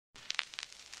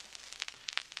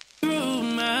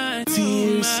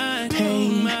tears,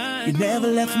 pain. You never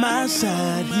left my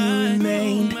side, you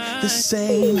remained the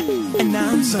same. And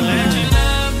I'm sorry.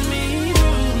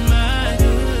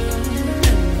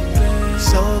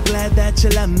 So glad that you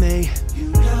love me.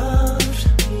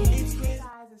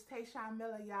 Tayshawn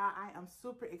Miller, y'all. I am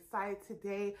super excited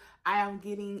today. I am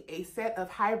getting a set of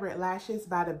hybrid lashes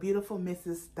by the beautiful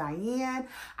Mrs. Diane.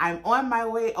 I'm on my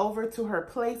way over to her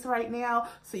place right now,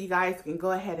 so you guys can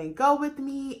go ahead and go with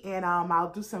me, and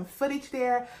I'll do some footage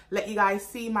there, let you guys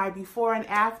see my before and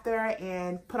after,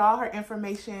 and put all her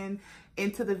information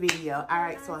into the video. All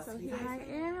right, so I'll see you guys. Here I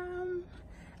am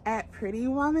at Pretty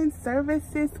Woman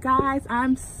Services, guys.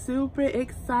 I'm super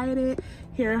excited.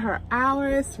 Here are her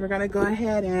hours. We're gonna go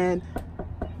ahead and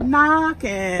knock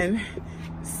and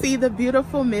see the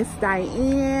beautiful Miss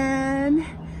Diane.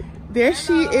 There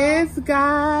she is,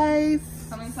 guys.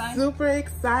 Super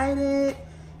excited.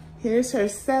 Here's her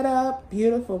setup.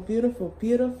 Beautiful, beautiful,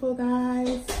 beautiful,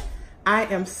 guys. I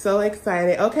am so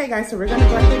excited. Okay, guys, so we're gonna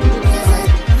go ahead and get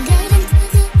started.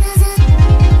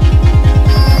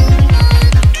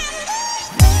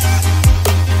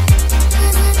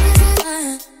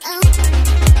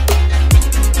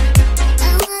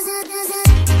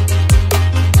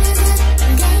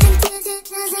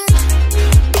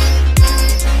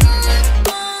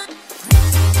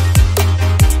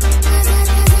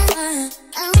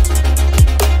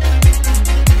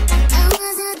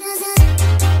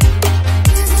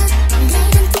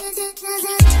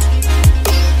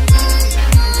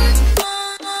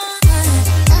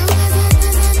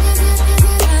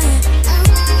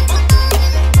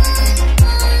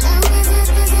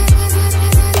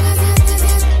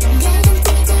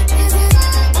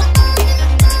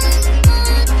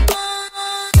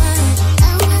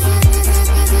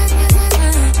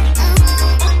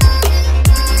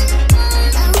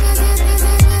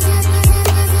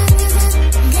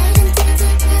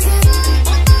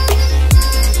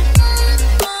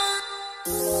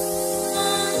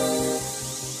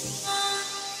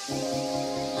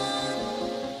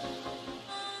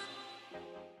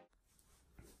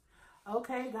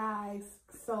 Okay, guys,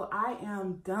 so I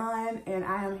am done and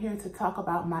I am here to talk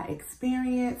about my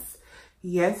experience.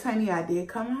 Yes, honey, I did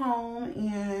come home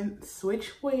and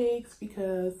switch wigs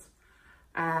because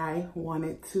I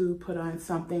wanted to put on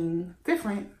something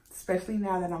different, especially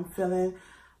now that I'm feeling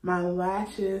my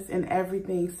lashes and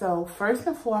everything. So first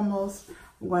and foremost,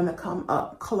 I'm going to come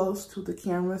up close to the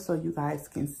camera so you guys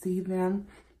can see them.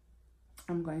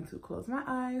 I'm going to close my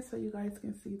eyes so you guys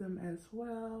can see them as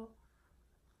well.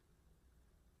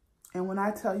 And when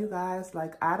I tell you guys,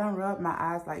 like, I done rubbed my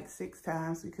eyes like 6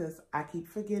 times because I keep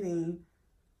forgetting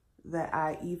that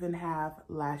I even have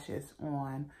lashes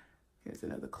on. Here's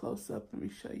another close-up. Let me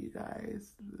show you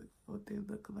guys what they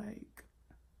look like.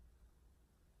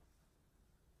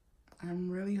 I'm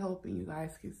really hoping you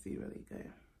guys can see really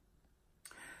good.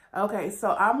 Okay,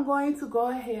 so I'm going to go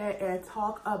ahead and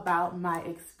talk about my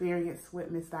experience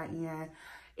with Miss Diane.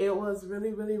 It was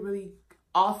really, really, really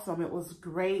awesome. It was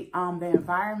great. The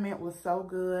environment was so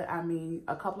good. I mean,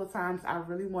 a couple of times I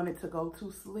really wanted to go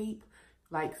to sleep,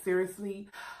 like seriously.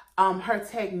 Her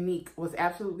technique was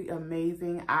absolutely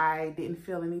amazing. I didn't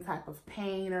feel any type of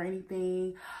pain or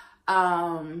anything.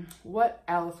 What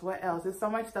else? There's so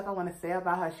much stuff I want to say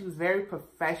about her. She was very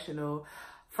professional.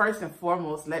 First and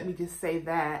foremost, let me just say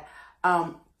that.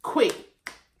 Quick,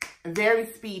 very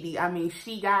speedy. I mean,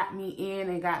 she got me in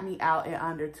and got me out in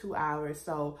under 2 hours.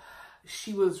 So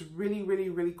she was really, really,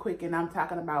 really quick. And I'm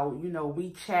talking about, you know, we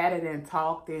chatted and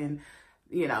talked and,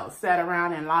 you know, sat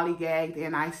around and lollygagged,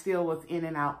 and I still was in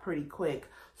and out pretty quick.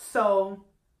 So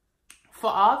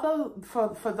for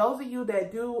those of you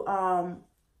that do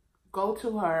go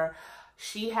to her,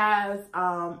 she has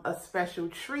a special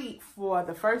treat for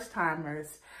the first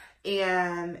timers.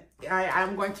 And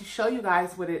I'm going to show you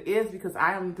guys what it is because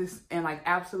I am just in like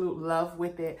absolute love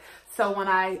with it. So when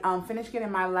I finished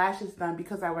getting my lashes done,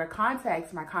 because I wear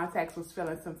contacts, my contacts was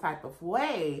feeling some type of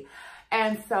way.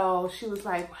 And so she was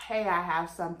like, hey, I have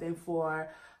something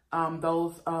for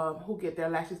those who get their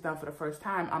lashes done for the first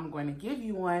time. I'm going to give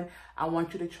you one. I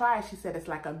want you to try it. She said it's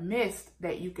like a mist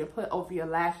that you can put over your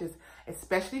lashes,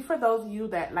 especially for those of you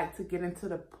that like to get into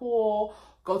the pool,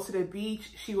 go to the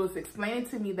beach. She was explaining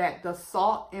to me that the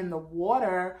salt in the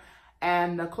water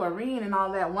and the chlorine and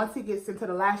all that, once it gets into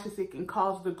the lashes, it can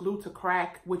cause the glue to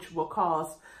crack, which will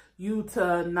cause you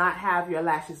to not have your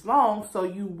lashes long, so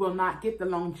you will not get the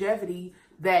longevity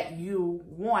that you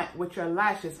want with your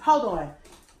lashes. Hold on.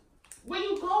 Where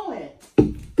you going?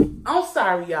 I'm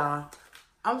sorry, y'all.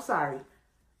 I'm sorry.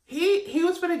 He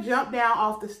was gonna jump down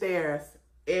off the stairs,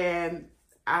 and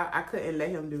I couldn't let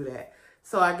him do that.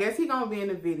 So I guess he's gonna be in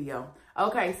the video.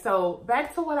 Okay, so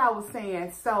back to what I was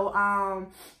saying. So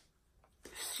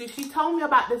she told me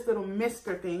about this little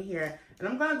mister thing here, and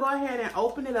I'm gonna go ahead and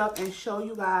open it up and show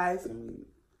you guys.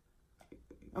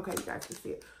 Okay, you guys can see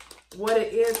it. What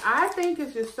it is, I think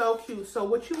it's just so cute. So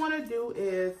what you want to do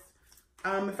is,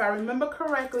 if I remember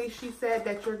correctly, she said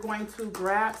that you're going to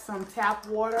grab some tap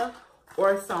water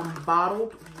or some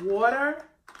bottled water,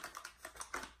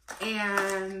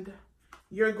 and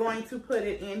you're going to put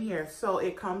it in here. So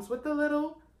it comes with a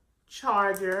little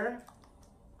charger,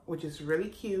 which is really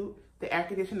cute. The air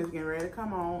conditioner is getting ready to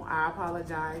come on. I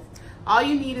apologize. All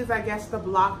you need is, I guess, the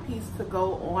block piece to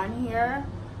go on here.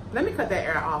 Let me cut that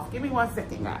air off. Give me 1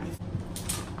 second, guys.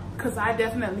 Because I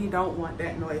definitely don't want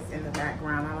that noise in the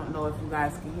background. I don't know if you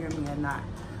guys can hear me or not.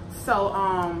 So,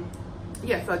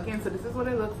 yeah, so again, so this is what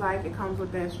it looks like. It comes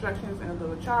with the instructions and a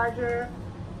little charger.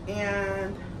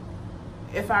 And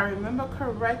if I remember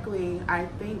correctly, I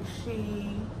think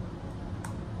she...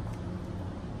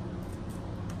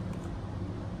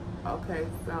 Okay,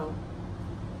 so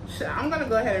I'm going to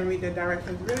go ahead and read the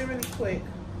directions really, really quick.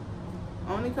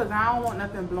 Only because I don't want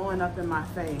nothing blowing up in my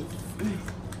face.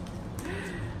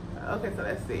 Okay, so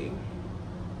let's see.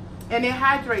 And it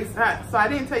hydrates. So I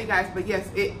didn't tell you guys, but yes,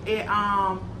 it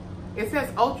says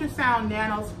ultrasound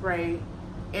nano spray,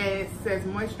 and it says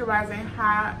moisturizing,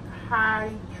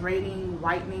 hydrating,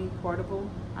 whitening, portable.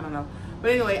 I don't know.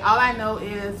 But anyway, all I know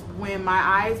is when my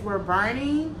eyes were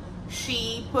burning,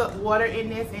 she put water in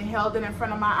this and held it in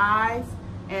front of my eyes,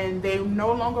 and they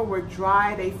no longer were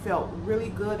dry. They felt really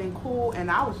good and cool, and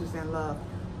I was just in love.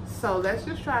 So let's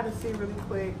just try to see really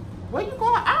quick. Where you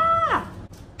going? Ah!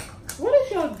 What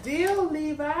is your deal,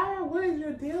 Levi? What is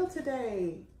your deal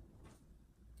today?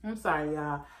 I'm sorry,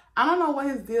 y'all. I don't know what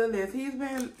his deal is. He's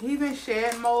in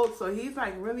shed mode, so he's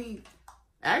like really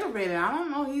aggravated. I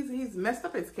don't know. He's messed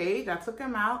up his cage. I took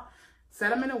him out,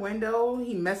 set him in the window.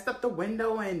 He messed up the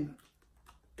window and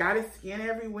got his skin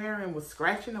everywhere and was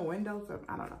scratching the window. So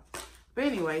I don't know. But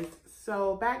anyways,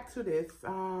 so back to this.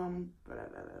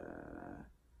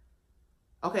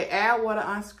 Okay, add water,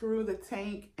 unscrew the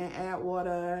tank and add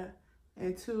water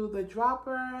into the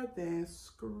dropper, then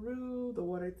screw the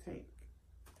water tank.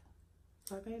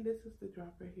 So I think this is the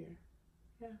dropper here.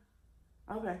 Yeah.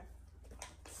 Okay.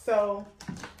 So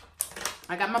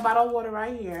I got my bottle of water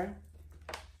right here.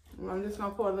 I'm just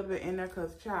gonna pour a little bit in there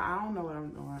because, child, I don't know what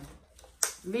I'm doing.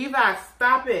 Levi,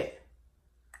 stop it.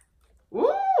 Woo!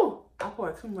 I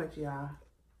poured too much, y'all.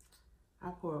 I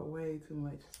poured way too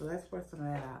much. So let's pour some of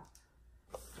that out.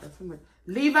 That's too much.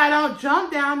 Levi, don't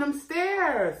jump down them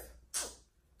stairs.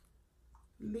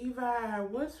 Levi,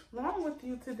 what's wrong with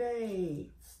you today?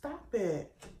 Stop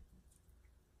it.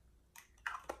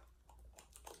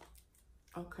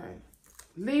 Okay.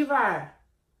 Levi.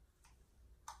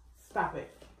 Stop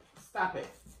it. Stop it.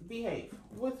 Behave.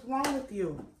 What's wrong with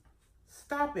you?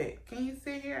 Stop it. Can you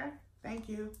sit here? Thank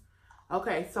you.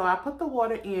 Okay, so I put the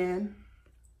water in.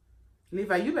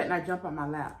 Levi, you better not jump on my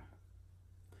lap.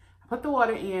 I put the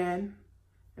water in.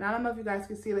 And I don't know if you guys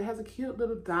can see it. It has a cute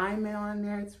little diamond on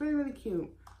there. It's really, really cute.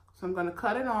 So I'm going to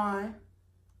cut it on.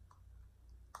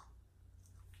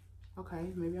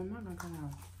 Okay, maybe I'm not going to cut it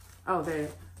on. Oh, there.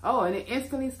 Oh, and it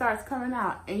instantly starts coming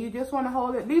out. And you just want to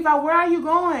hold it. Levi, where are you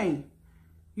going?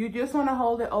 You just want to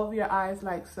hold it over your eyes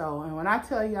like so. And when I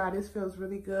tell y'all this feels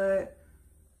really good,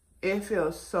 it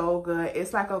feels so good.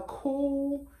 It's like a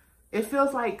cool, it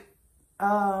feels like,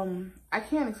 I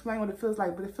can't explain what it feels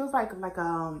like, but it feels like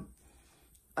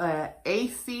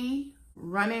AC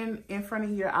running in front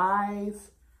of your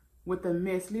eyes with the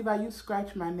mist. Levi, you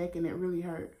scratched my neck and it really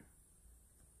hurt.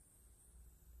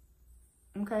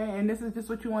 Okay, and this is just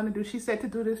what you want to do. She said to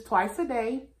do this twice a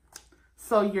day.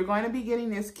 So you're going to be getting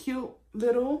this cute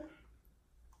little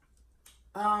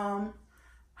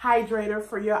hydrator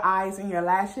for your eyes and your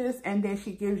lashes. And then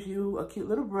she gives you a cute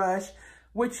little brush,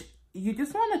 which you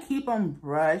just want to keep them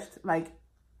brushed. Like,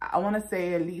 I want to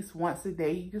say at least once a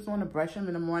day. You just want to brush them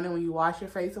in the morning when you wash your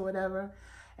face or whatever.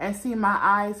 And see, my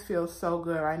eyes feel so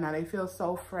good right now. They feel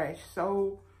so fresh,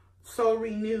 so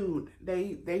renewed.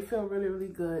 They feel really, really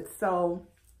good. So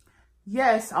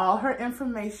yes, all her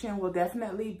information will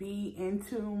definitely be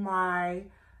into my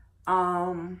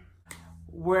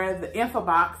where the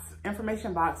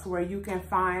information box where you can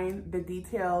find the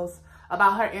details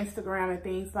about her Instagram and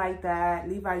things like that.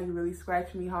 Levi, you really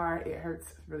scratched me hard. It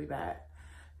hurts really bad.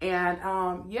 And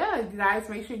yeah, you guys,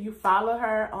 make sure you follow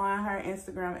her on her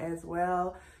Instagram as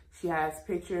well. She has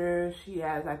pictures. She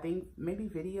has, I think, maybe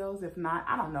videos. If not,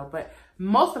 I don't know. But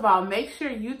most of all, make sure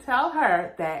you tell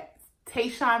her that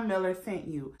Tayshawn Miller sent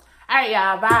you. All right,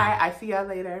 y'all. Bye. I see y'all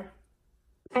later.